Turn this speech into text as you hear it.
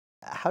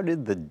How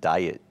did the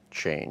diet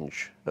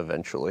change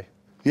eventually?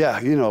 Yeah,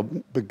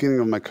 beginning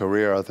of my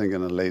career, I think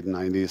in the late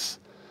 90s,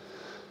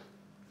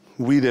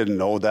 we didn't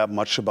know that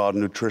much about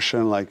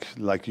nutrition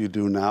like you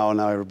do now.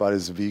 Now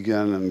everybody's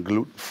vegan and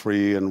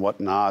gluten-free and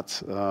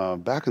whatnot.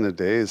 Back in the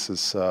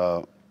days,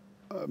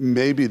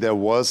 maybe there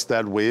was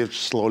that wave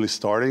slowly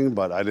starting,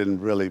 but I didn't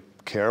really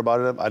care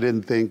about it. I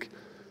didn't think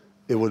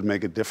it would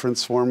make a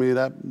difference for me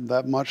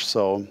that much.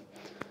 So,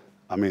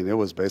 I mean, it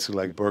was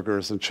basically like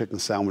burgers and chicken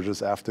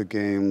sandwiches after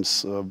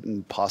games,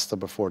 pasta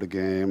before the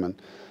game,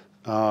 and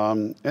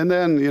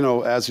then,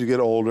 as you get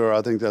older,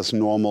 I think that's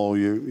normal.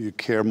 You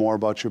care more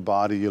about your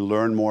body, you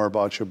learn more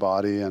about your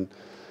body and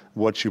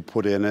what you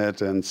put in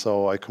it. And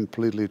so I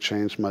completely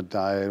changed my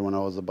diet when I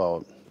was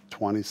about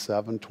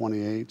 27,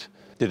 28.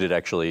 Did it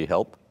actually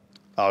help?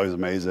 Oh, it was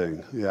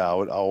amazing. Yeah,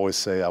 I always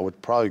say I would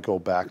probably go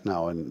back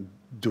now and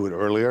do it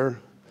earlier.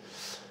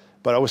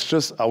 But I was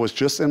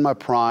just in my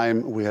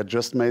prime. We had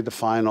just made the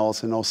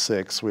finals in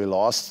 '06. We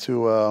lost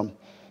to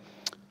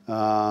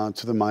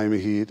the Miami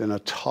Heat in a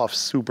tough,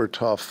 super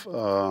tough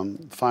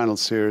final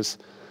series.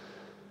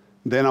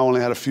 Then I only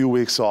had a few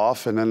weeks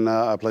off, and then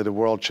I played the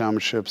World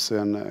Championships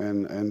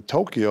in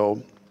Tokyo.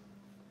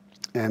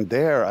 And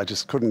there, I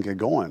just couldn't get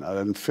going. I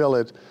didn't feel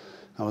it.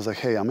 I was like,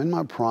 hey, I'm in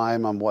my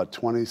prime. I'm,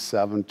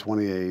 27,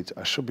 28.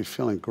 I should be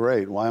feeling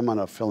great. Why am I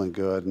not feeling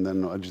good? And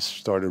then I just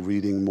started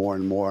reading more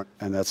and more.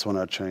 And that's when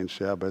I changed,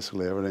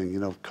 basically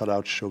everything. Cut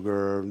out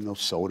sugar, no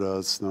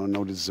sodas,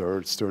 no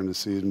desserts during the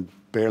season,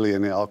 barely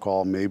any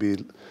alcohol,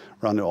 maybe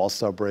around the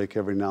All-Star break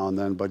every now and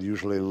then. But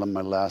usually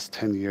my last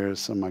 10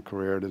 years of my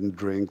career, I didn't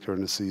drink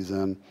during the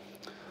season.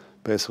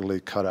 Basically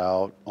cut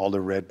out all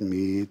the red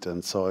meat.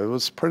 And so it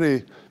was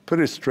pretty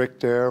strict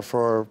there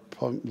for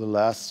the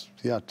last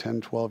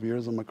 10, 12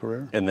 years of my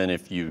career. And then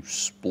if you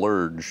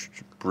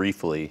splurged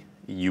briefly,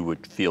 you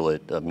would feel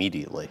it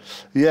immediately.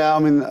 Yeah, I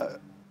mean,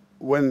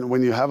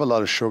 when you have a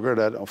lot of sugar,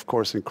 that of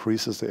course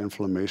increases the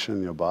inflammation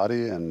in your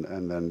body, and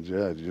then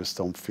you just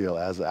don't feel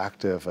as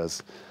active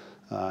as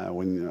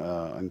when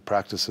in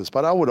practices.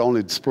 But I would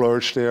only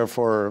splurge there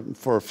for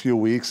a few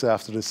weeks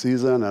after the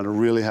season and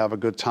really have a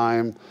good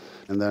time.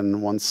 And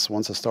then once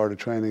I started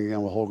training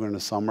again with Holger in the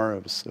summer,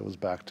 it was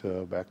back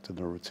to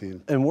the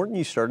routine. And weren't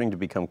you starting to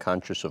become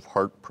conscious of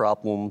heart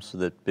problems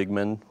that big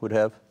men would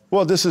have?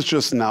 Well, this is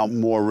just now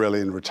more really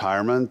in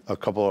retirement. A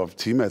couple of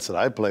teammates that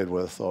I played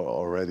with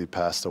already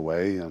passed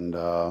away, and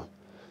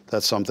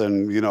that's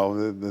something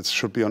that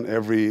should be on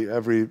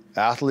every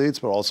athlete's,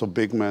 but also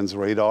big men's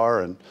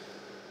radar. And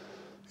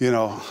you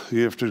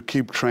have to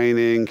keep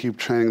training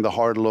the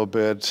heart a little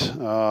bit.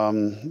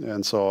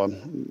 And so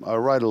I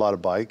ride a lot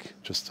of bike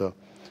just to,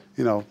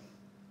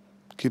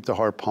 keep the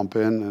heart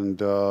pumping and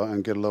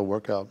get a little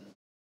workout.